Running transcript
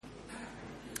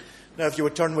Now, if you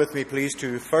would turn with me, please,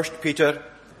 to 1 Peter,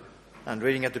 and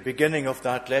reading at the beginning of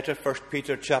that letter, 1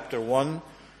 Peter chapter 1,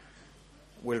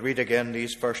 we'll read again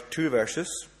these first two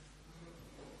verses.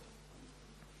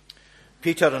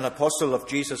 Peter, an apostle of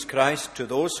Jesus Christ, to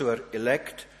those who are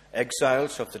elect,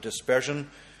 exiles of the dispersion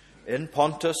in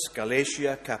Pontus,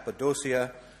 Galatia,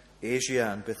 Cappadocia,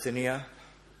 Asia, and Bithynia,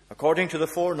 according to the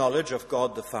foreknowledge of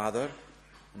God the Father,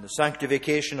 and the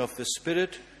sanctification of the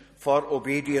Spirit, for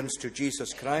obedience to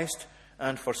Jesus Christ,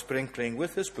 and for sprinkling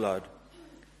with his blood,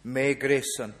 may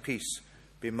grace and peace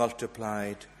be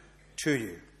multiplied to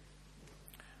you.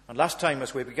 And last time,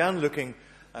 as we began looking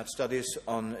at studies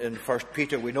in 1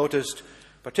 Peter, we noticed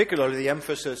particularly the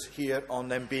emphasis here on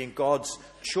them being God's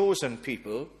chosen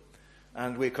people,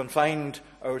 and we confined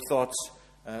our thoughts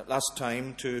last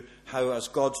time to how, as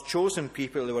God's chosen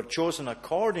people, they were chosen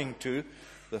according to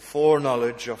the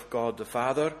foreknowledge of God the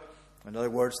Father. In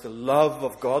other words, the love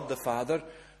of God the Father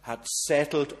had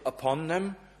settled upon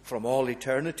them from all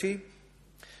eternity.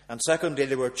 And secondly,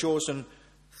 they were chosen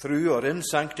through or in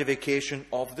sanctification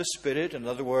of the Spirit. In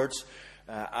other words,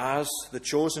 as the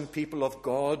chosen people of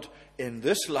God in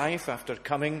this life, after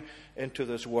coming into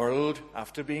this world,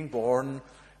 after being born,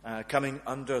 coming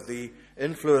under the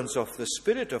influence of the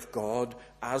Spirit of God,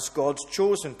 as God's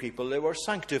chosen people, they were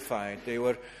sanctified. They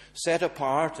were set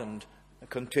apart and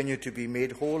continue to be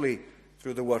made holy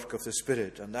through the work of the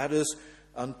Spirit. And that is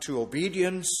unto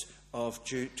obedience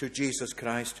to Jesus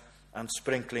Christ and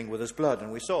sprinkling with his blood.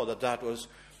 And we saw that that was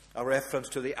a reference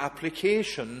to the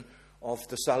application of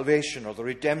the salvation or the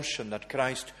redemption that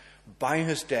Christ, by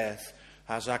his death,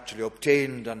 has actually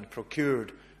obtained and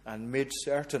procured and made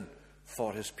certain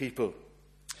for his people.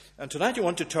 And tonight I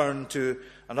want to turn to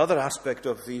another aspect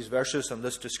of these verses and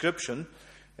this description,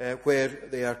 where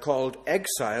they are called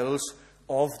exiles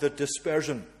of the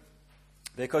dispersion.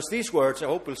 Because these words, I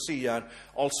hope we'll see, are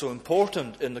also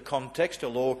important in the context,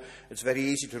 although it's very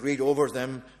easy to read over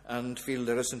them and feel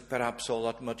there isn't perhaps all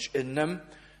that much in them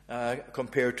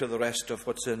compared to the rest of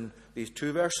what's in these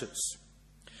two verses.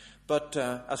 But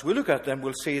as we look at them,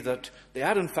 we'll see that they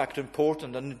are in fact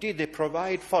important, and indeed they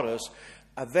provide for us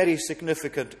a very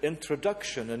significant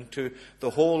introduction into the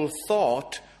whole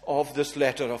thought of this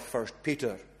letter of 1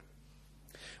 Peter.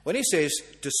 When he says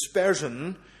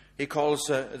dispersion, he calls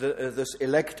this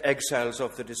elect exiles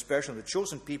of the dispersion, the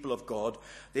chosen people of God.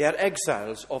 They are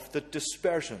exiles of the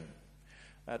dispersion.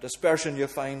 Dispersion, you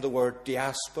find the word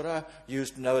diaspora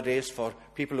used nowadays for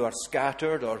people who are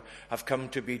scattered or have come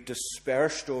to be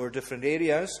dispersed over different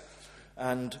areas.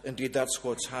 And indeed, that's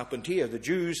what's happened here. The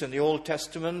Jews in the Old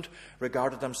Testament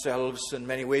regarded themselves in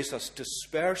many ways as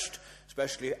dispersed,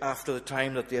 especially after the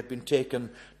time that they had been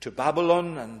taken to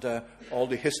Babylon and all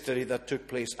the history that took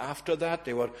place after that.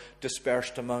 They were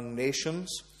dispersed among nations.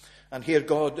 And here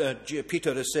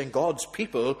Peter is saying God's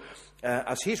people,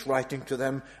 as he's writing to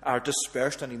them, are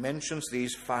dispersed. And he mentions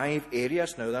these 5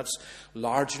 areas. Now, that's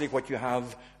largely what you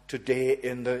have today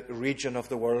in the region of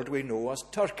the world we know as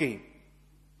Turkey.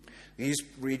 These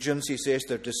regions, he says,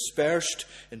 they're dispersed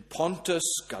in Pontus,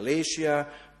 Galatia,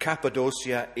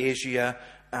 Cappadocia, Asia,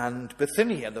 and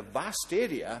Bithynia, the vast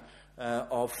area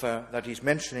that he's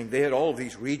mentioning there, all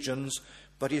these regions.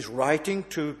 But he's writing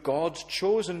to God's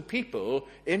chosen people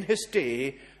in his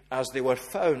day as they were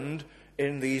found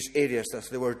in these areas, as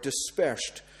they were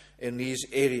dispersed in these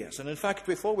areas. And in fact,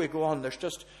 before we go on, there's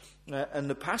just, in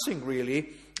the passing really,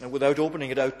 without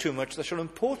opening it out too much, there's an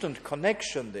important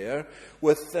connection there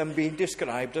with them being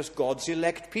described as God's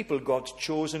elect people, God's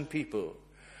chosen people.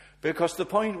 Because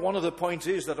one of the points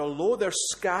is that although they're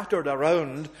scattered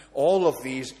around all of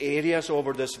these areas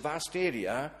over this vast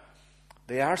area,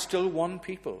 they are still one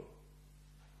people.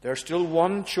 They're still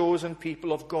one chosen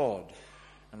people of God.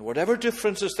 And whatever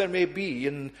differences there may be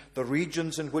in the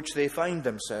regions in which they find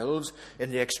themselves,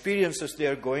 in the experiences they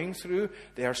are going through,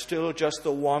 they are still just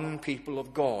the one people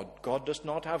of God. God does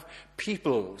not have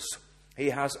peoples.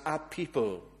 He has a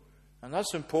people. And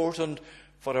that's important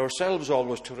for ourselves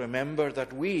always to remember,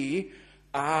 that we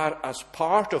are, as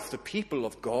part of the people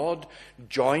of God,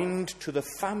 joined to the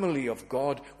family of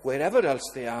God wherever else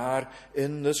they are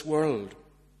in this world.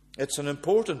 It's an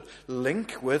important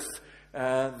link with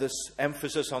this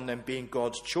emphasis on them being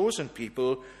God's chosen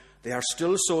people. They are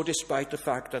still so, despite the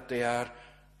fact that they are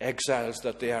exiles,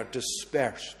 that they are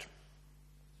dispersed.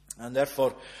 And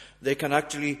therefore, they can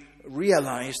actually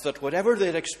realize that whatever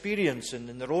they're experiencing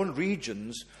in their own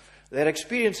regions, they're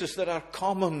experiences that are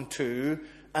common to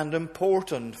and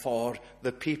important for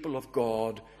the people of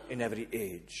God in every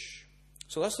age.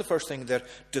 So that's the first thing. They're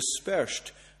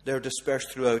dispersed. They're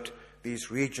dispersed throughout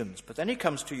these regions. But then he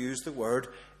comes to use the word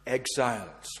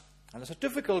exiles. And it's a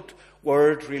difficult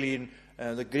word, really, in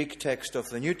the Greek text of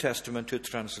the New Testament to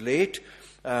translate.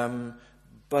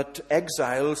 But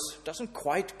exiles doesn't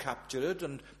quite capture it,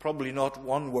 and probably not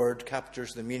one word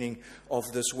captures the meaning of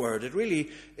this word. It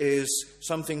really is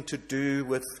something to do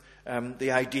with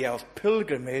the idea of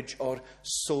pilgrimage or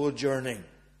sojourning.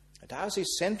 It has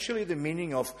essentially the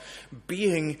meaning of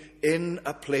being in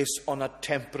a place on a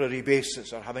temporary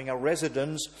basis, or having a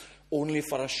residence only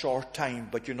for a short time,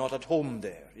 but you're not at home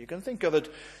there. You can think of it,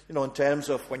 in terms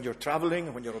of when you're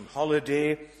traveling, when you're on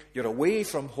holiday, you're away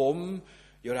from home,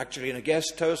 you're actually in a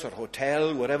guest house or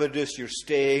hotel, wherever it is you're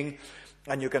staying,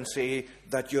 and you can say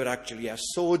that you're actually a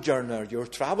sojourner. You're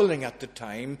traveling at the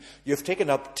time, you've taken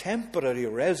up temporary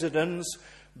residence,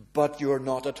 but you're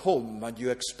not at home, and you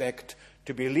expect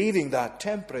to be leaving that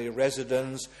temporary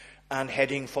residence and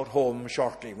heading for home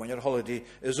shortly when your holiday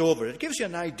is over. It gives you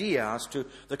an idea as to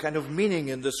the kind of meaning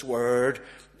in this word,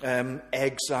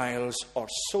 exiles or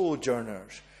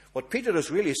sojourners. What Peter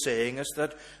is really saying is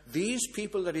that these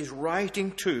people that he's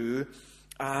writing to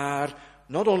are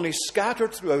not only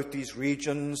scattered throughout these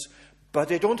regions, but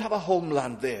they don't have a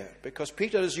homeland there, because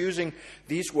Peter is using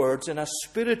these words in a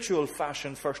spiritual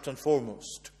fashion first and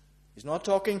foremost. He's not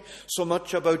talking so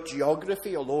much about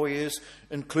geography, although he is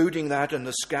including that in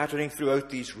the scattering throughout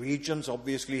these regions.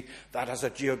 Obviously, that has a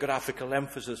geographical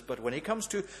emphasis. But when he comes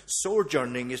to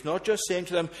sojourning, he's not just saying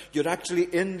to them, you're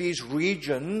actually in these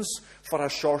regions for a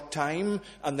short time,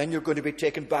 and then you're going to be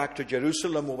taken back to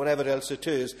Jerusalem or whatever else it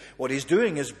is. What he's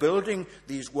doing is building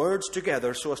these words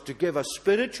together so as to give a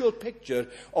spiritual picture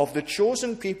of the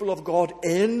chosen people of God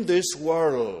in this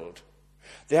world.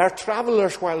 They are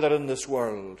travelers while they're in this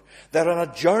world. They're on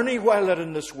a journey while they're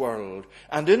in this world.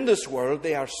 And in this world,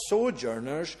 they are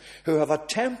sojourners who have a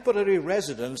temporary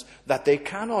residence that they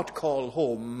cannot call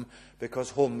home,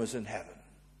 because home is in heaven.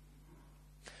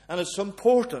 And it's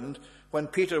important when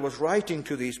Peter was writing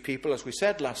to these people, as we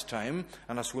said last time,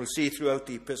 and as we'll see throughout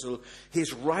the epistle,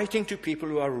 he's writing to people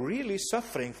who are really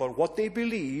suffering for what they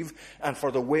believe and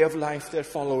for the way of life they're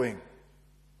following.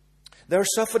 They're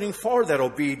suffering for their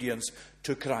obedience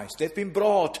to Christ. They've been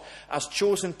brought as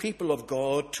chosen people of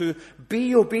God to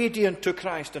be obedient to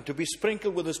Christ and to be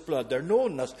sprinkled with His blood. They're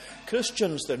known as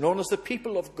Christians. They're known as the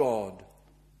people of God.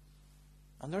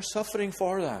 And they're suffering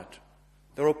for that.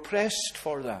 They're oppressed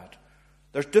for that.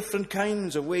 There's different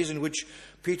kinds of ways in which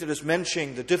Peter is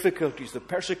mentioning the difficulties, the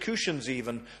persecutions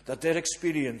even, that they're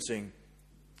experiencing.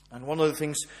 And one of the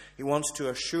things he wants to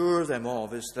assure them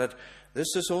of is that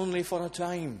this is only for a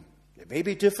time. It may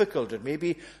be difficult, it may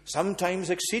be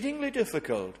sometimes exceedingly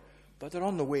difficult, but they're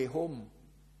on the way home.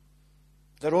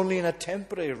 They're only in a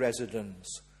temporary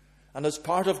residence. And as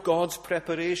part of God's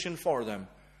preparation for them,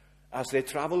 as they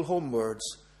travel homewards,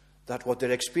 that what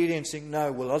they're experiencing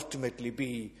now will ultimately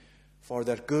be for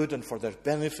their good and for their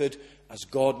benefit, as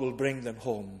God will bring them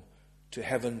home to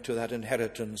heaven, to that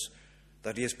inheritance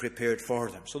that He has prepared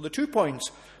for them. So the 2 points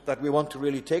that we want to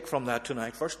really take from that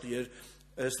tonight, firstly,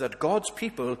 is that God's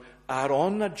people are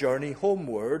on a journey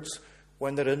homewards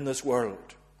when they're in this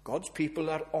world. God's people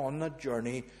are on a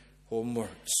journey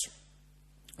homewards.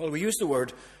 Well, we use the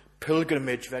word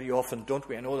pilgrimage very often, don't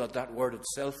we? I know that word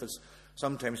itself is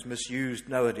sometimes misused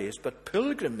nowadays, but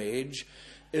pilgrimage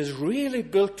is really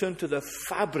built into the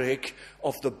fabric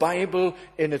of the Bible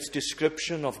in its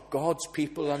description of God's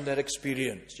people and their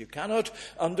experience. You cannot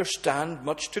understand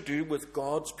much to do with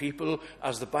God's people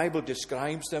as the Bible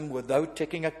describes them without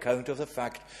taking account of the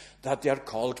fact that they are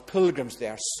called pilgrims, they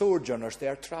are sojourners, they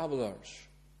are travelers.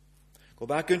 Go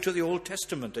back into the Old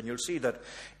Testament and you'll see that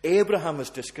Abraham is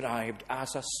described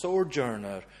as a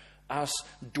sojourner, as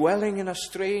dwelling in a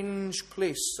strange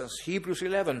place, as Hebrews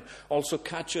 11 also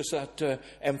catches that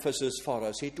emphasis for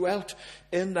us. He dwelt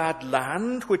in that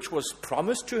land which was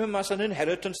promised to him as an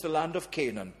inheritance, the land of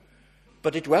Canaan.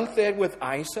 But he dwelt there with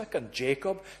Isaac and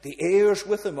Jacob, the heirs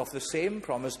with him of the same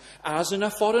promise, as in a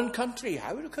foreign country.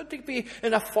 How could he be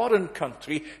in a foreign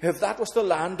country if that was the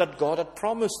land that God had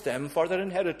promised them for their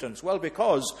inheritance? Well,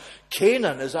 because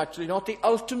Canaan is actually not the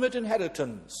ultimate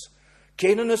inheritance.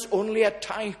 Canaan is only a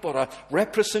type or a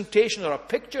representation or a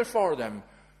picture for them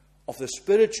of the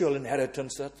spiritual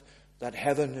inheritance that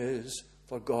heaven is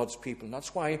for God's people. And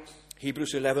that's why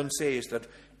Hebrews 11 says that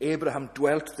Abraham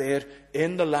dwelt there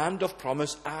in the land of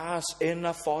promise as in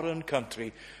a foreign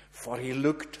country, for he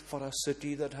looked for a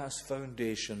city that has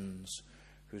foundations,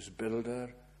 whose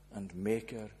builder and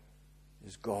maker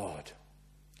is God.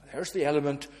 There's the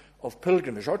element of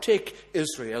pilgrimage. Or take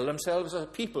Israel themselves as a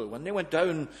people. When they went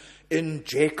down in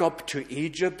Jacob to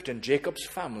Egypt, in Jacob's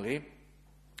family,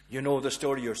 You know the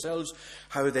story yourselves,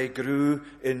 how they grew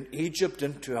in Egypt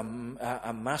into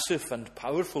a massive and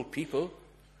powerful people,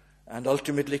 and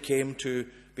ultimately came to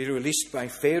be released by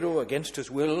Pharaoh against his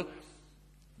will.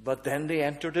 But then they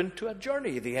entered into a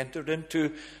journey. They entered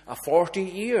into a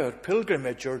 40-year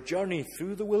pilgrimage or journey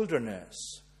through the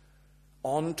wilderness,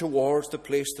 on towards the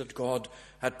place that God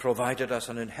had provided as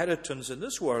an inheritance in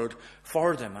this world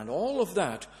for them. And all of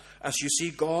that, as you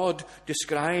see God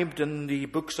described in the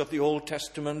books of the Old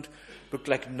Testament, a book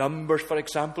like Numbers, for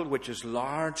example, which is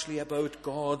largely about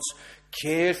God's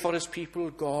care for his people,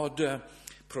 God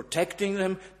protecting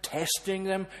them, testing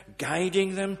them,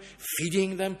 guiding them,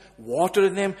 feeding them,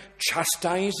 watering them,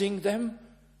 chastising them,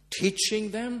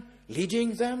 teaching them,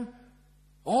 leading them.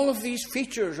 All of these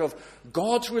features of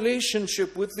God's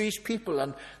relationship with these people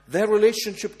and their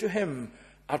relationship to him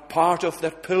are part of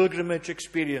their pilgrimage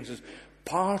experiences,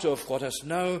 part of what has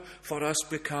now for us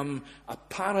become a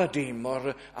paradigm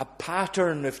or a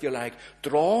pattern, if you like,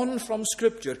 drawn from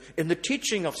Scripture, in the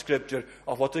teaching of Scripture,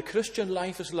 of what the Christian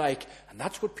life is like. And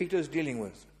that's what Peter is dealing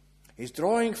with. He's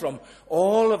drawing from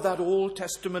all of that Old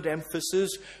Testament emphasis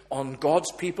on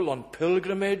God's people on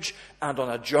pilgrimage and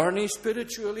on a journey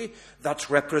spiritually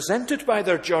that's represented by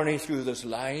their journey through this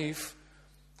life.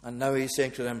 And now he's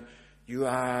saying to them, you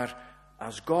are,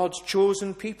 as God's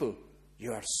chosen people,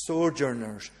 you are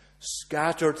sojourners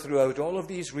scattered throughout all of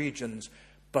these regions,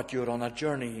 but you're on a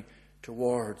journey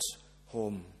towards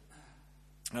home.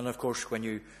 And of course, when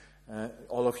you,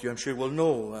 all of you I'm sure will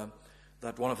know,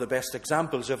 that one of the best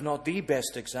examples, if not the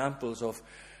best examples of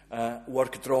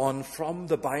work drawn from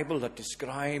the Bible that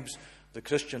describes the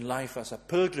Christian life as a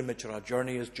pilgrimage or a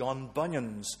journey is John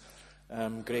Bunyan's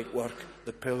great work,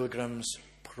 The Pilgrim's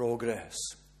Progress.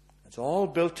 It's all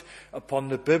built upon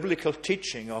the biblical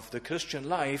teaching of the Christian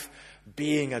life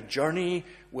being a journey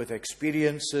with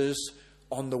experiences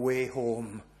on the way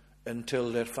home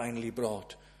until they're finally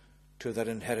brought to their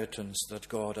inheritance that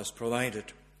God has provided.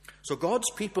 So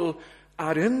God's people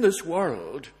are in this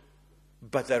world,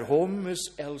 but their home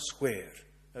is elsewhere.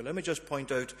 Now let me just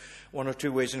point out one or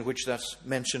two ways in which that's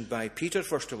mentioned by Peter.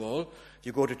 First of all,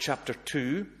 you go to chapter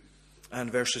 2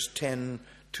 and verses 10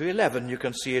 to 11. You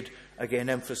can see it again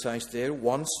emphasized there.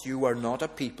 Once you were not a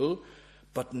people,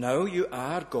 but now you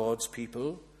are God's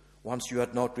people. Once you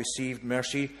had not received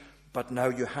mercy, but now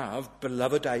you have.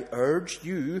 Beloved, I urge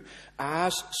you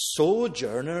as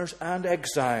sojourners and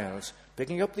exiles,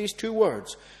 picking up these two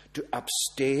words, to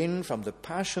abstain from the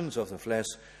passions of the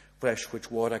flesh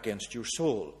which war against your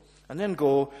soul. And then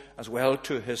go as well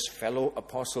to his fellow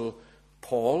apostle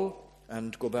Paul,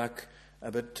 and go back a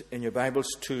bit in your Bibles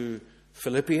to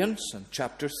Philippians and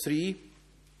chapter 3,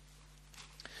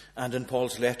 and in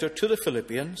Paul's letter to the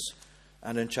Philippians,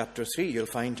 and in chapter 3 you'll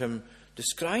find him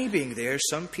describing there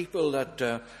some people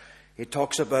that he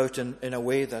talks about in a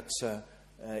way that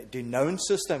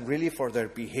denounces them really for their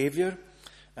behavior.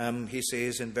 He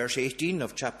says in verse 18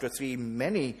 of chapter 3,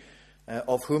 many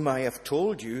of whom I have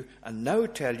told you, and now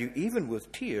tell you even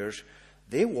with tears,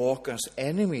 they walk as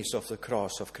enemies of the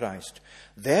cross of Christ.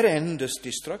 Their end is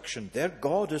destruction. Their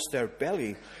God is their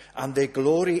belly, and they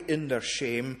glory in their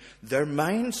shame. Their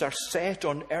minds are set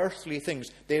on earthly things.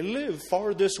 They live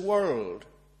for this world.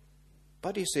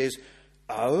 But he says,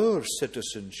 our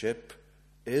citizenship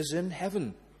is in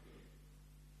heaven,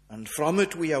 and from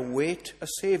it we await a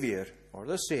Saviour, or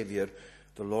the Saviour,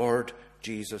 the Lord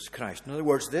Jesus Christ. In other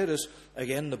words, there is,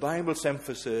 again, the Bible's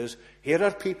emphasis. Here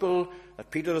are people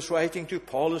that Peter is writing to,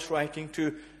 Paul is writing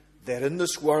to. They're in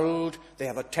this world. They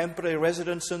have a temporary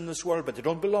residence in this world, but they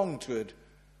don't belong to it.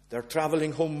 They're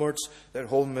travelling homewards. Their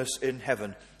home is in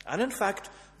heaven. And in fact,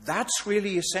 that's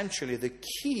really essentially the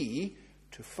key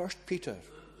to 1 Peter.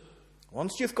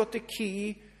 Once you've got the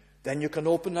key, then you can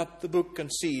open up the book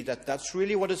and see that that's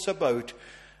really what it's about.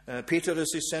 Peter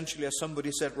is essentially, as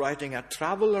somebody said, writing a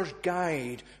traveller's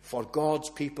guide for God's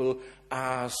people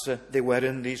as they were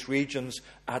in these regions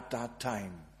at that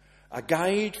time. A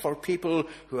guide for people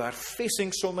who are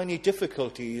facing so many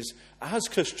difficulties as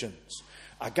Christians.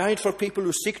 A guide for people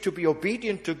who seek to be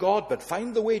obedient to God but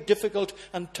find the way difficult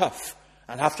and tough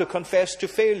and have to confess to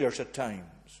failures at times.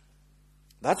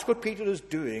 That's what Peter is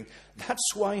doing.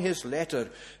 That's why his letter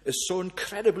is so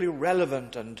incredibly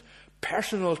relevant and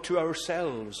personal to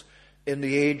ourselves in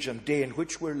the age and day in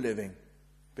which we're living.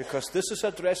 Because this is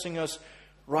addressing us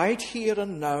right here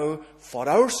and now for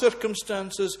our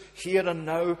circumstances here and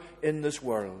now in this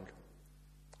world.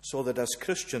 So that as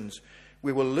Christians,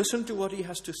 we will listen to what he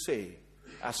has to say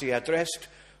as he addressed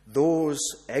those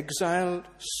exiled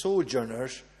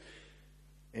sojourners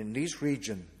in these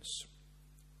regions.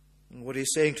 And what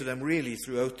he's saying to them really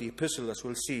throughout the epistle, as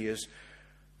we'll see, is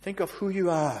Think of who you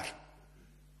are.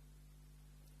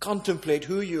 Contemplate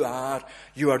who you are.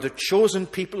 You are the chosen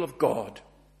people of God.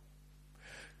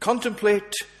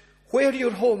 Contemplate where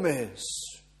your home is.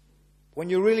 When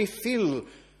you really feel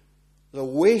the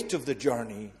weight of the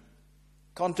journey,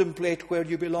 contemplate where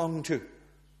you belong to.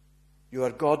 You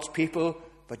are God's people,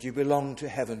 but you belong to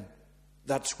heaven.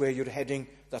 That's where you're heading.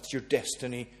 That's your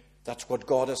destiny. That's what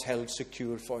God has held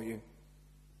secure for you.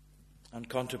 And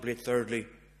contemplate, thirdly,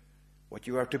 what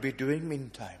you are to be doing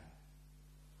meantime.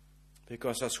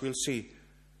 Because as we'll see,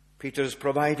 Peter is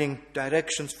providing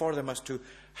directions for them as to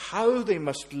how they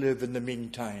must live in the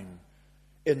meantime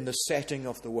in the setting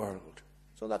of the world.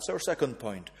 So that's our second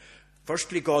point.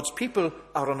 Firstly, God's people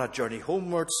are on a journey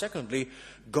homeward. Secondly,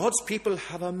 God's people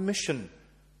have a mission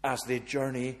as they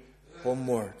journey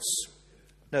homewards.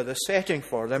 Now, the setting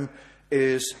for them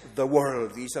is the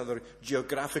world. These are the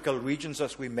geographical regions,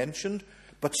 as we mentioned,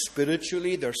 but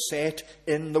spiritually they're set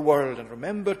in the world. And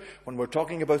remember, when we're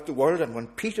talking about the world, and when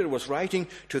Peter was writing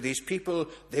to these people,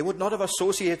 they would not have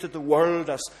associated the world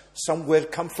as somewhere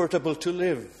comfortable to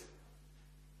live.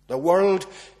 The world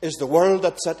is the world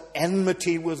that's at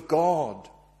enmity with God.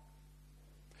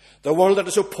 The world that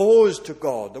is opposed to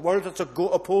God. The world that's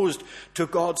opposed to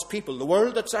God's people. The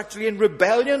world that's actually in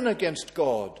rebellion against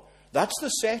God. That's the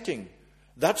setting.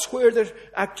 That's where they're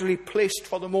actually placed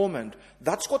for the moment.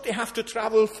 That's what they have to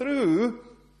travel through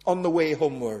on the way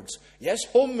homewards. Yes,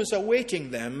 home is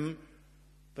awaiting them,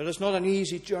 but it's not an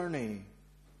easy journey.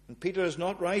 And Peter is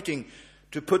not writing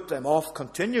to put them off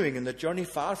continuing in the journey.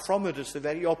 Far from it. It's the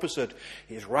very opposite.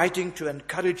 He's writing to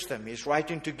encourage them. He's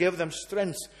writing to give them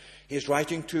strength. He's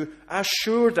writing to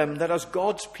assure them that as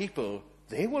God's people,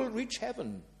 they will reach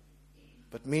heaven.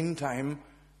 But meantime,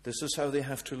 this is how they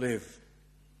have to live.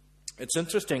 It's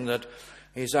interesting that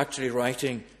he's actually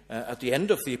writing at the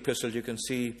end of the epistle. You can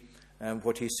see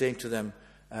what he's saying to them,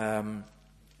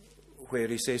 where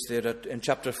he says there in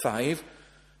chapter 5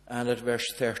 and at verse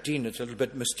 13. It's a little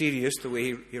bit mysterious the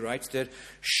way he writes there.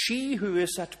 She who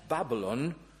is at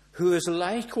Babylon, who is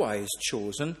likewise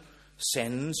chosen,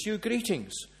 sends you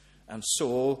greetings, and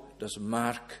so does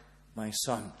Mark, my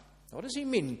son. What does he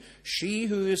mean? She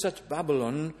who is at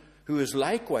Babylon, who is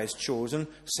likewise chosen,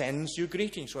 sends you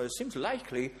greetings. Well, it seems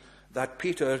likely that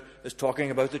Peter is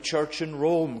talking about the church in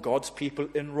Rome, God's people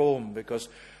in Rome, because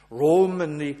Rome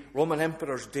in the Roman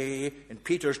Emperor's day, in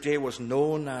Peter's day, was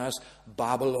known as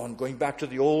Babylon. Going back to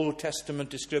the Old Testament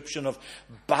description of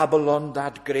Babylon,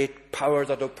 that great power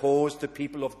that opposed the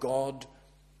people of God,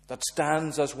 that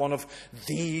stands as one of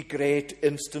the great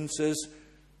instances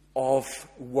of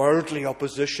worldly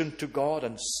opposition to God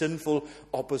and sinful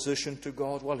opposition to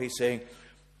God. Well, he's saying,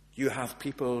 you have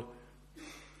people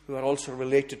who are also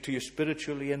related to you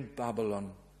spiritually in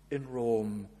Babylon, in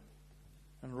Rome.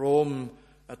 And Rome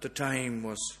at the time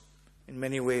was in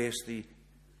many ways the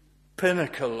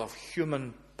pinnacle of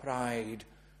human pride,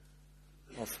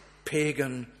 of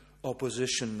pagan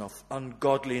opposition, of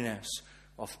ungodliness,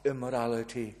 of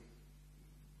immorality.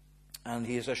 And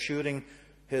he is assuring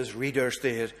his readers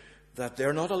there that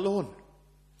they're not alone,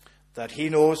 that he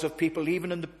knows of people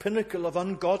even in the pinnacle of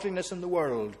ungodliness in the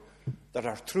world that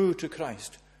are true to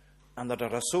Christ and that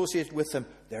are associated with him.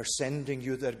 They're sending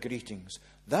you their greetings.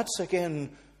 That's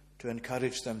again to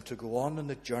encourage them to go on in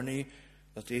the journey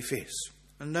that they face.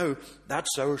 And now,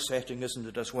 that's our setting, isn't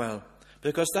it, as well?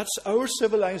 Because that's our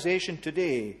civilization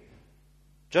today.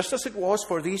 Just as it was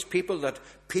for these people that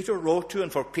Peter wrote to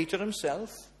and for Peter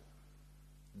himself.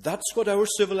 That's what our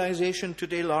civilization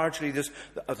today largely,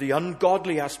 the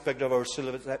ungodly aspect of our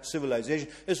civilization,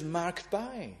 is marked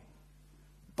by.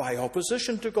 By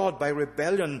opposition to God, by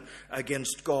rebellion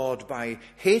against God, by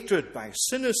hatred, by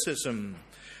cynicism,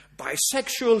 by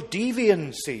sexual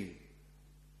deviancy,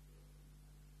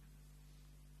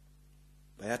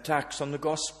 by attacks on the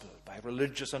gospel, by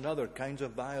religious and other kinds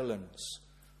of violence,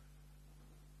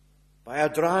 by a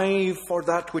drive for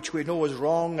that which we know is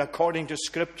wrong according to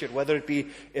Scripture, whether it be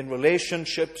in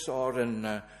relationships or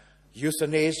in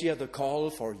euthanasia, the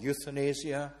call for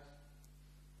euthanasia.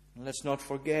 And let's not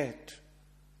forget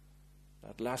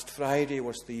that last Friday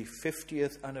was the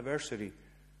 50th anniversary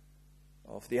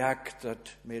of the act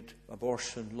that made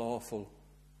abortion lawful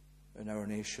in our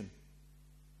nation.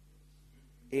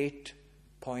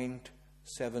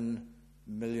 8.7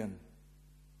 million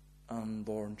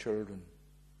unborn children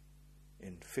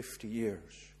in 50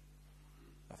 years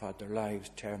have had their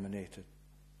lives terminated,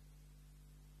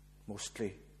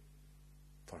 mostly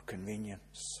for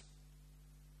convenience.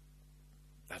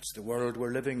 That's the world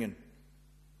we're living in.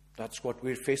 That's what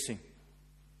we're facing.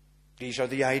 These are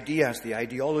the ideas, the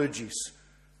ideologies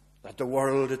that the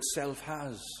world itself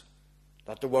has.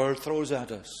 that the world throws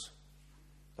at us,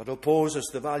 that opposes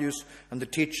the values and the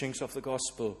teachings of the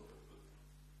gospel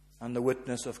and the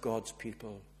witness of God's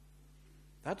people.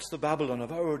 That's the Babylon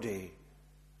of our day.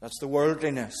 That's the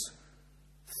worldliness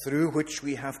through which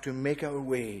we have to make our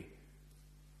way.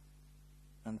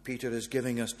 And Peter is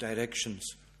giving us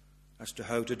directions as to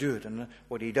how to do it. And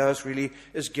what he does really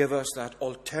is give us that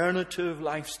alternative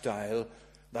lifestyle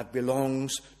that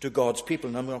belongs to God's people.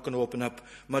 And I'm not going to open up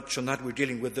much on that. We're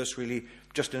dealing with this really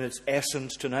just in its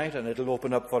essence tonight, and it'll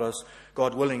open up for us,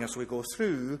 God willing, as we go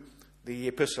through the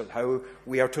epistle, how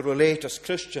we are to relate as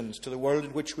Christians to the world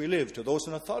in which we live, to those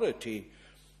in authority,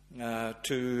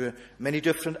 to many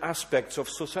different aspects of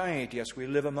society as we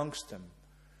live amongst them.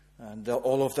 And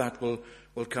all of that will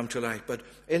come to light. But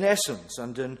in essence,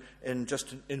 and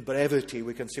in brevity,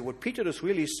 we can see what Peter is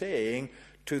really saying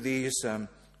to these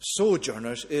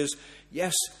sojourners is,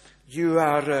 yes, you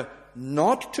are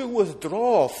not to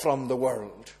withdraw from the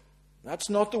world.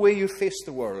 That's not the way you face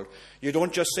the world. You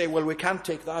don't just say, well, we can't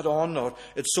take that on, or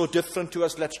it's so different to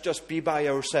us, let's just be by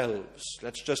ourselves.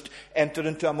 Let's just enter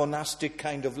into a monastic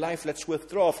kind of life. Let's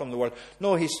withdraw from the world.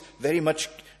 No, he's very much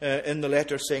in the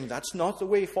letter saying that's not the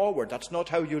way forward. That's not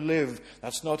how you live.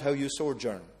 That's not how you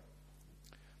sojourn.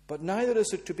 But neither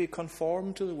is it to be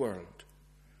conformed to the world.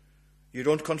 You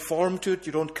don't conform to it.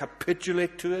 You don't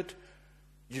capitulate to it.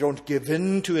 You don't give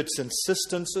in to its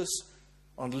insistences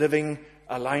on living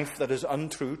a life that is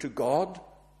untrue to God.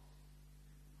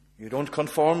 You don't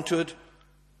conform to it.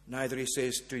 Neither, he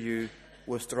says, do you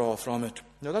withdraw from it.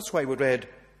 Now, that's why we read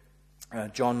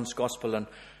John's Gospel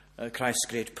and Christ's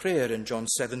great prayer in John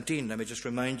 17. Let me just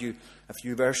remind you a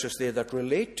few verses there that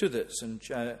relate to this. In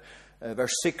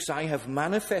verse 6, I have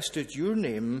manifested your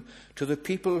name to the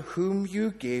people whom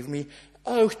you gave me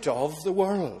out of the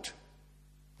world.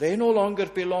 They no longer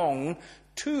belong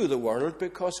to the world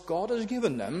because God has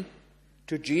given them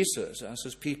to Jesus as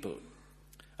his people.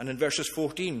 And in verses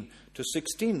 14 to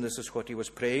 16, this is what he was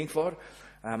praying for.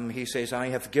 He says, I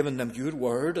have given them your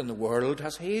word, and the world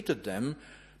has hated them,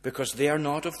 because they are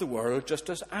not of the world, just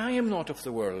as I am not of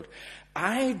the world.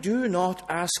 I do not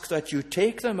ask that you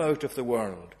take them out of the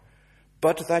world,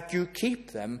 but that you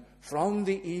keep them from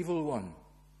the evil one.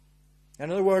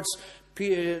 In other words,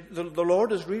 the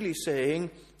Lord is really saying,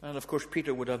 and of course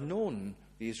Peter would have known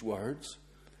these words,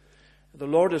 the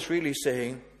Lord is really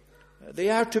saying, they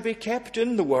are to be kept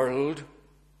in the world,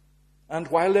 and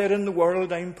while they're in the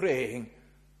world, I'm praying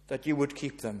that you would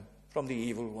keep them from the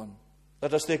evil one.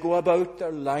 That as they go about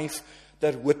their life,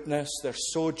 their witness, their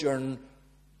sojourn,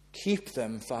 keep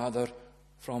them, Father,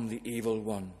 from the evil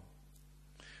one.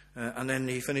 And then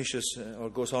he finishes, or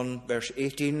goes on, verse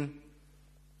 18,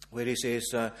 where he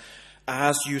says,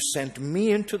 as you sent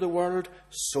me into the world,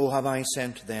 so have I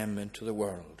sent them into the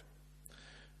world.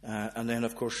 And then,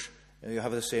 of course, you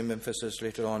have the same emphasis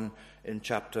later on in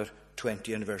chapter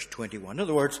 20 and verse 21. In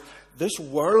other words, this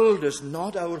world is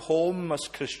not our home as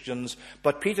Christians,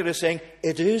 but Peter is saying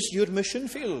it is your mission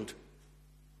field.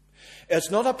 It's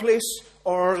not a place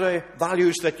or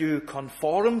values that you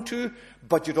conform to,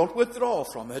 but you don't withdraw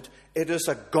from it. It is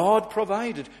a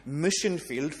God-provided mission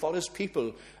field for his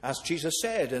people. As Jesus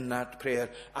said in that prayer,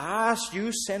 as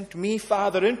you sent me,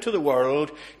 Father, into the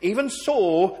world, even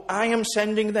so I am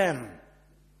sending them.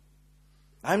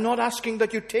 I'm not asking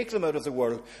that you take them out of the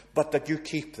world, but that you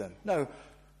keep them. Now,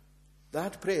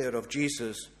 that prayer of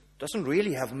Jesus doesn't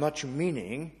really have much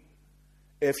meaning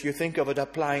if you think of it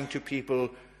applying to people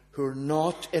who are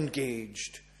not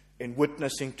engaged in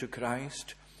witnessing to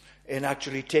Christ, in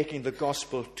actually taking the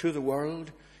gospel to the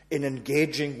world, in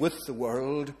engaging with the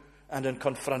world, and in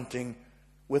confronting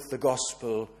with the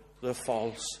gospel the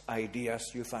false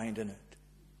ideas you find in it.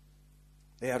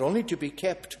 They are only to be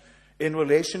kept in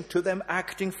relation to them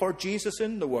acting for Jesus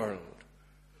in the world.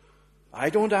 I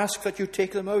don't ask that you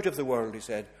take them out of the world, he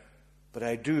said, but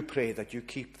I do pray that you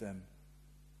keep them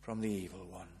from the evil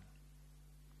one.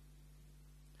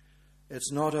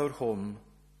 It's not our home,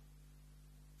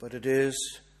 but it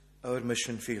is our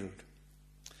mission field.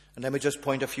 And let me just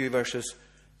point a few verses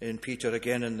in Peter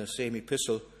again in the same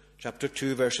epistle, chapter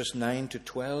 2, verses 9 to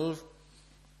 12.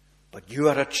 But you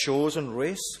are a chosen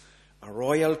race, a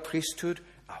royal priesthood,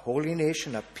 a holy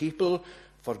nation, a people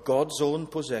for God's own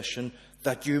possession,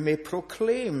 that you may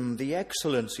proclaim the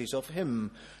excellencies of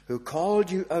him who called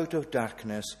you out of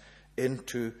darkness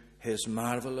into his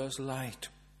marvelous light.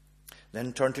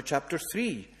 Then turn to chapter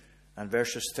 3 and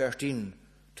verses 13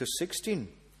 to 16.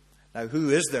 Now, who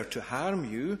is there to harm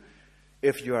you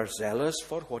if you are zealous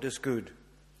for what is good?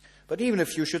 But even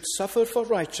if you should suffer for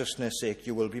righteousness' sake,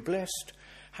 you will be blessed.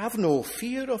 Have no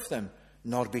fear of them,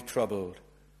 nor be troubled.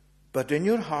 But in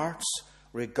your hearts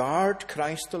regard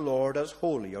Christ the Lord as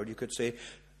holy, or you could say,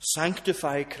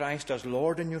 sanctify Christ as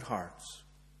Lord in your hearts,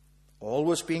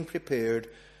 always being prepared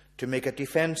to make a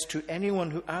defense to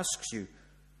anyone who asks you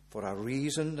for a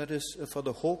reason that is for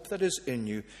the hope that is in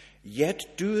you, yet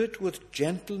do it with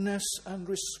gentleness and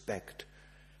respect,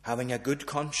 having a good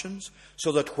conscience,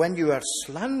 so that when you are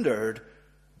slandered,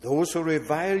 those who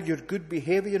revile your good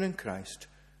behavior in Christ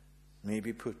may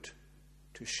be put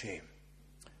to shame.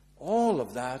 All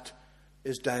of that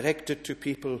is directed to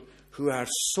people who are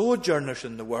sojourners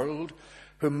in the world,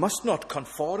 who must not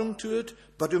conform to it,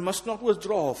 but who must not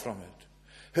withdraw from it,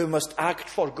 who must act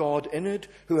for God in it,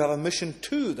 who have a mission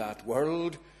to that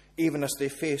world, even as they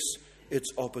face its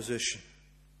opposition.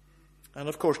 And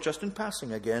of course, just in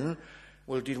passing again,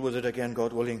 we'll deal with it again,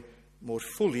 God willing, more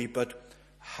fully, but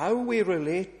how we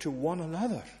relate to one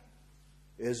another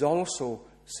is also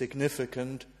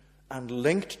significant and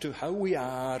linked to how we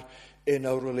are in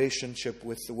our relationship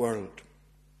with the world.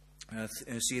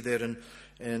 See there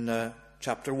in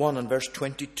chapter 1 and verse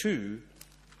 22,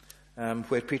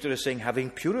 where Peter is saying, having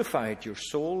purified your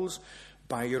souls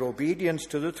by your obedience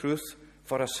to the truth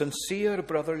for a sincere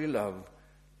brotherly love,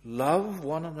 love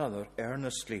one another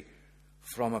earnestly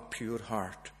from a pure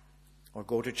heart. Or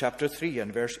go to chapter 3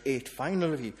 and verse 8.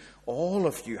 Finally, all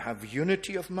of you have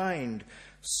unity of mind,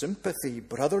 sympathy,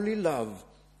 brotherly love,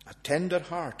 a tender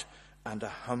heart, and a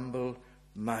humble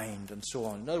mind, and so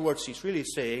on. In other words, he's really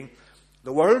saying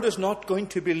the world is not going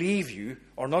to believe you,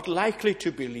 or not likely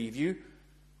to believe you,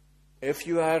 if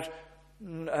you are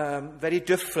very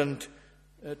different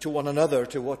to one another,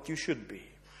 to what you should be.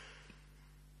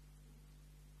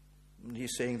 And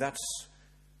he's saying that's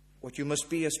what you must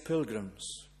be as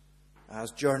pilgrims,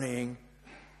 as journeying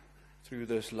through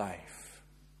this life.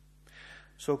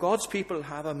 So God's people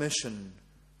have a mission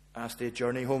as they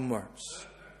journey homewards.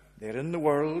 They're in the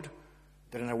world.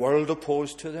 They're in a world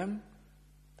opposed to them.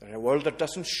 They're in a world that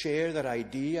doesn't share their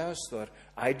ideas, their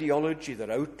ideology,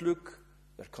 their outlook,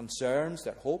 their concerns,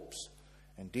 their hopes.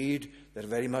 Indeed, they're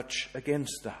very much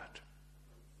against that.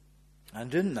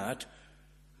 And in that,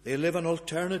 they live an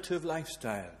alternative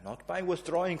lifestyle, not by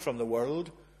withdrawing from the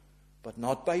world, but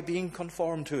not by being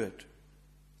conformed to it,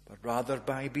 but rather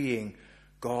by being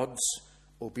God's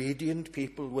obedient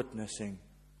people, witnessing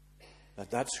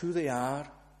that that's who they are,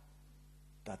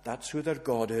 that that's who their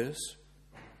God is,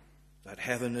 that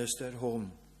heaven is their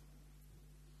home.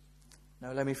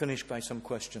 Now let me finish by some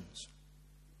questions.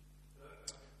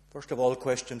 First of all,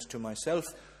 questions to myself,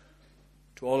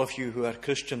 to all of you who are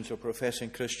Christians or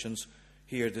professing Christians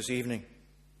here this evening.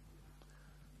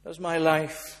 Does my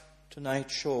life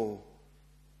tonight show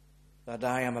that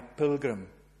I am a pilgrim,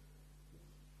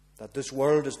 that this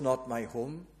world is not my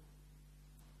home?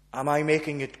 Am I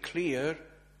making it clear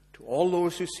to all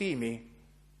those who see me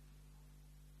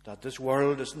that this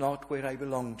world is not where I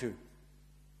belong to,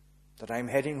 that I'm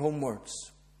heading homewards,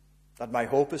 that my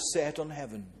hope is set on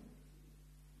heaven?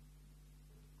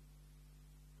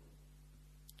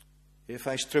 If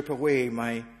I strip away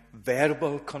my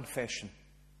verbal confession,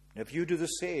 if you do the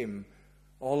same,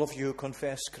 all of you who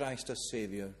confess Christ as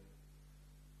Saviour,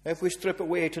 if we strip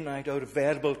away tonight our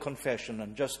verbal confession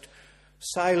and just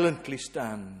silently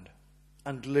stand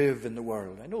and live in the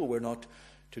world, I know we're not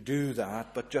to do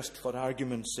that, but just for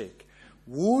argument's sake,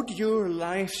 would your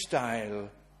lifestyle,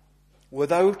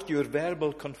 without your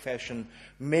verbal confession,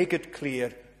 make it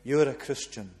clear you're a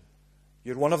Christian?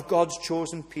 You're one of God's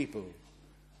chosen people.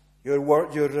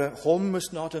 Your home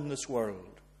is not in this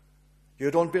world.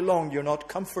 You don't belong. You're not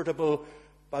comfortable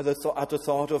at the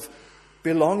thought of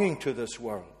belonging to this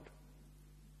world.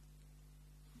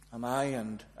 Am I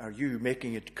and are you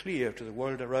making it clear to the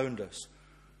world around us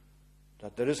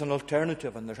that there is an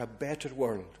alternative and there's a better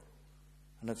world?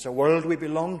 And it's a world we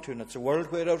belong to, and it's a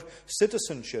world where our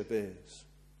citizenship is.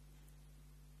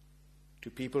 Do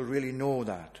people really know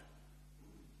that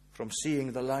from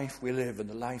seeing the life we live and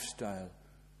the lifestyle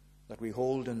that we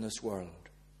hold in this world?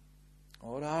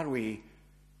 Or are we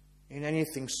in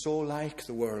anything so like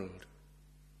the world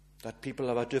that people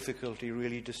have a difficulty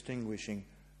really distinguishing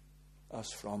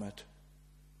us from it?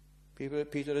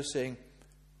 Peter is saying,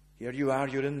 here you are,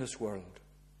 you're in this world.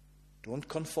 Don't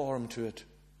conform to it,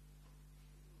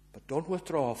 but don't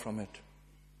withdraw from it.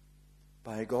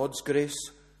 By God's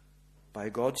grace, by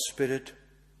God's Spirit,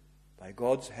 by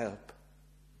God's help,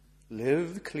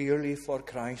 live clearly for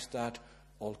Christ that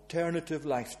alternative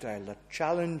lifestyle that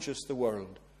challenges the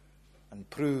world and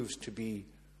proves to be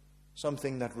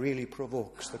something that really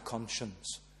provokes the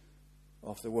conscience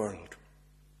of the world.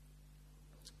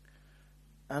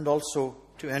 And also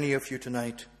to any of you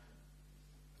tonight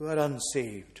who are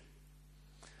unsaved,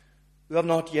 who have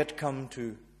not yet come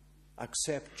to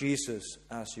accept Jesus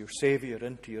as your Saviour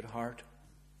into your heart?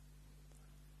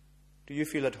 Do you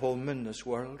feel at home in this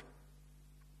world?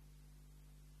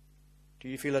 Do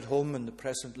you feel at home in the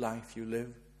present life you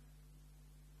live?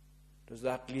 Does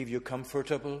that leave you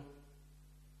comfortable?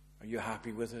 Are you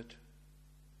happy with it?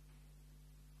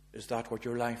 Is that what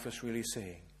your life is really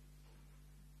saying?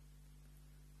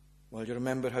 Well, you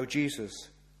remember how Jesus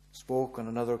spoke on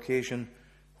another occasion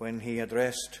when he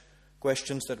addressed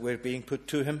questions that were being put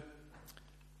to him.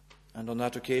 And on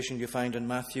that occasion you find in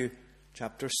Matthew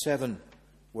chapter 7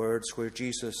 words where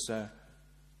Jesus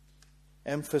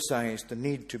emphasized the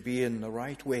need to be in the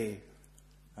right way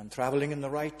and traveling in the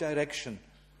right direction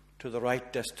to the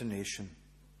right destination.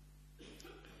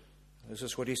 This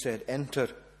is what he said: enter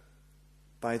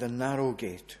by the narrow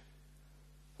gate,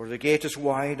 for the gate is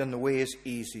wide and the way is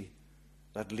easy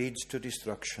that leads to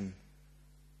destruction,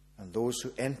 and those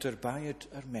who enter by it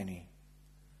are many.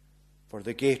 For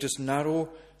the gate is narrow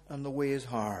and the way is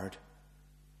hard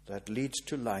that leads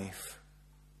to life,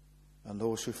 and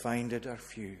those who find it are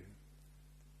few.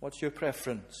 What's your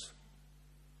preference?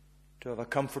 To have a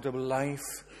comfortable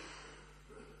life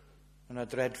and a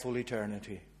dreadful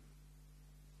eternity?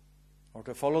 Or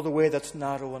to follow the way that's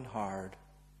narrow and hard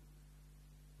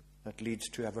that leads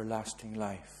to everlasting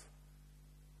life?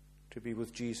 To be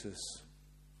with Jesus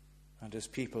and his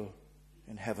people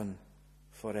in heaven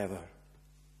forever.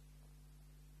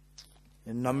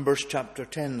 In Numbers chapter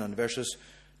 10 and verses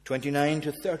 29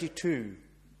 to 32,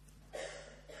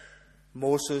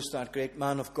 Moses, that great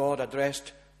man of God,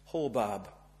 addressed Hobab.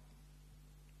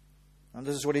 And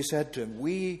this is what he said to him.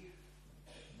 We,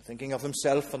 thinking of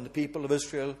himself and the people of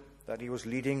Israel that he was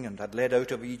leading and had led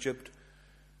out of Egypt,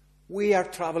 we are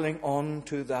traveling on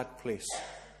to that place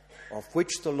of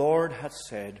which the Lord had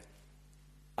said,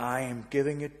 I am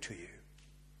giving it to you.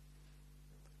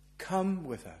 Come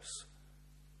with us,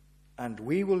 and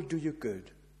we will do you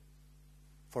good,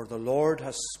 for the Lord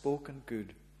has spoken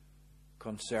good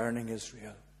concerning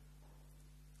Israel.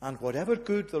 And whatever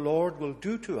good the Lord will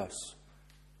do to us,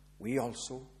 we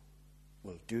also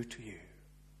will do to you.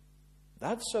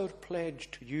 That's our pledge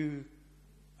to you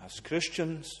as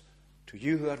Christians, to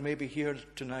you who are maybe here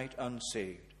tonight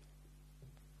unsaved.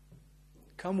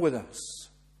 Come with us,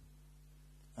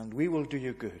 and we will do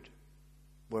you good.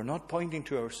 We're not pointing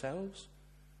to ourselves.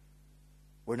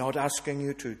 We're not asking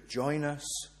you to join us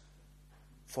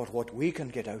for what we can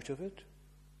get out of it.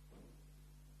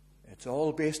 It's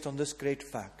all based on this great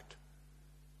fact.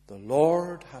 The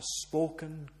Lord has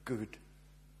spoken good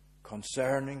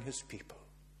concerning his people.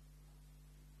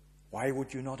 Why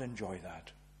would you not enjoy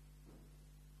that?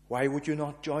 Why would you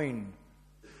not join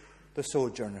the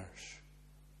sojourners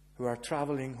who are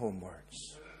traveling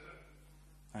homewards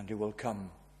and who will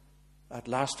come at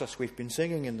last, as we've been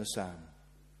singing in the psalm,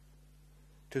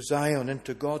 to Zion,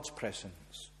 into God's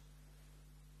presence,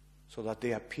 so that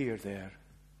they appear there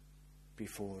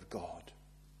before God?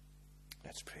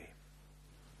 Let's pray.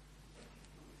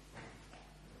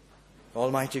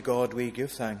 Almighty God, we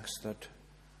give thanks that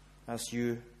as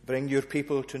you bring your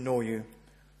people to know you,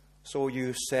 so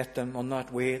you set them on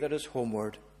that way that is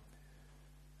homeward.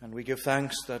 And we give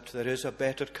thanks that there is a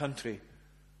better country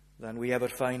than we ever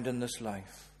find in this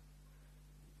life.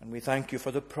 And we thank you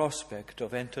for the prospect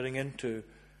of entering into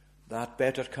that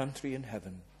better country in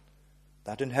heaven,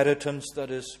 that inheritance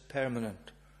that is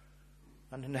permanent,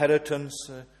 an inheritance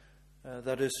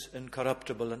that is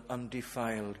incorruptible and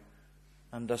undefiled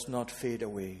and does not fade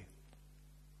away.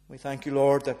 We thank you,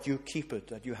 Lord, that you keep it,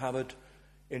 that you have it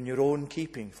in your own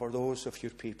keeping for those of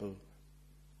your people,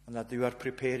 and that you are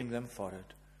preparing them for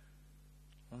it.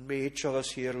 And may each of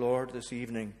us here, Lord, this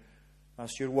evening,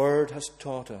 as your word has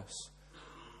taught us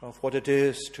of what it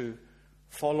is to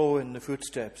follow in the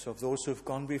footsteps of those who have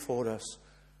gone before us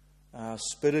as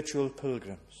spiritual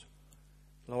pilgrims,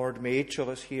 Lord, may each of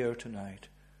us here tonight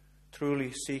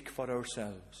truly seek for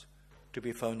ourselves to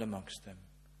be found amongst them.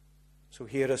 So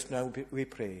hear us now, we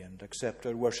pray, and accept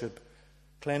our worship,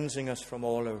 cleansing us from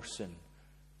all our sin,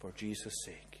 for Jesus'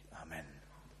 sake. Amen.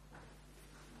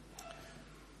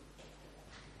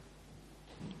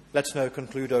 Let's now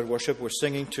conclude our worship. We're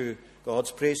singing to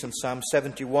God's praise in Psalm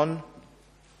 71.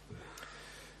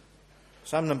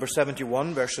 Psalm number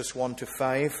 71, verses 1 to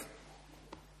 5.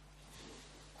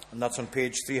 And that's on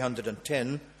page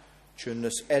 310,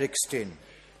 Tunis Erikstein.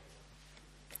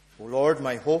 O Lord,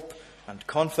 my hope and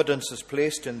confidence is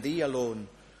placed in thee alone.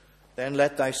 Then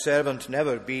let thy servant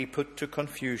never be put to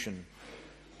confusion.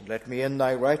 And let me in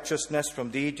thy righteousness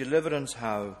from thee deliverance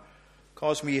have.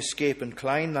 Cause me escape,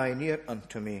 incline thy ear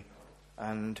unto me,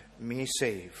 and me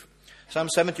save. Psalm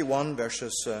 71,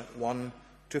 verses 1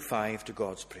 to 5, to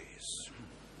God's praise.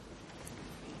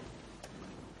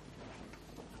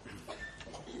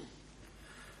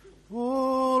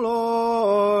 O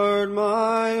Lord,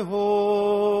 my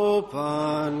hope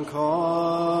and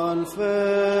confidence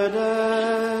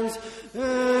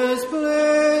is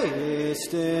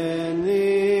placed in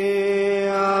Thee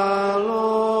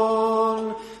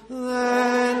alone.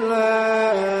 Then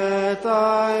let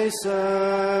Thy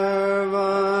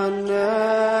servant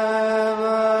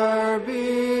never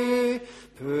be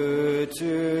put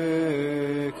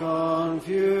to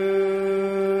confusion,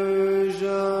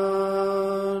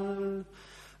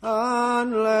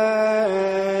 and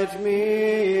let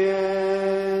me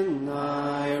in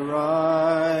Thy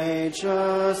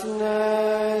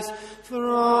righteousness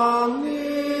from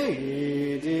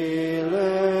Thee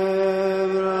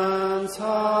deliverance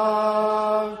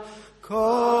have.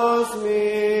 Cause me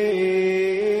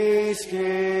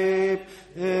escape,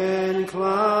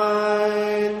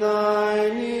 incline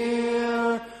Thine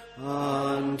ear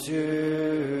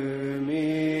unto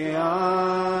me,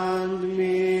 and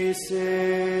me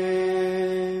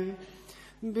save.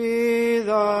 Be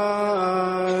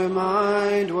Thou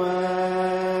my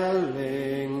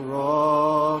dwelling,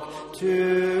 rock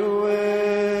to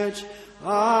which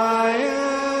I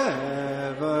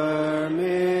ever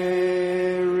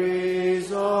may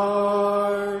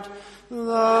resort.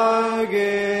 Thou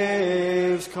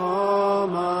gavest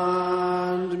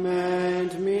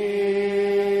commandment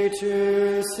me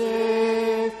to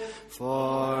save,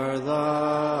 for Thou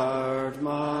art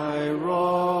my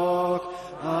rock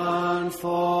and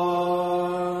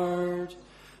fort.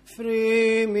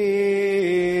 Free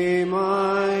me,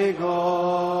 my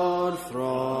God,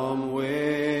 from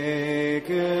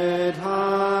wicked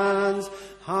hands,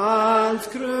 hands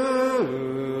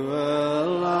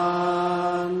cruel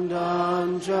and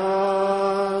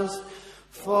unjust.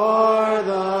 For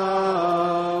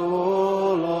Thou,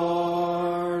 O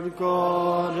Lord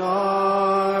God,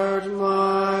 art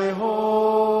my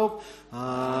hope,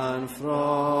 and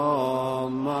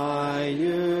from my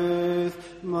youth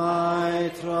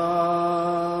my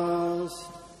trust.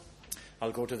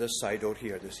 I'll go to this side out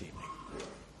here this evening.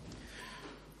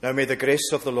 Now may the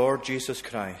grace of the Lord Jesus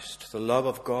Christ, the love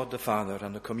of God the Father,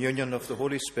 and the communion of the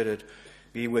Holy Spirit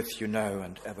be with you now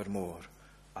and evermore.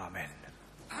 Amen.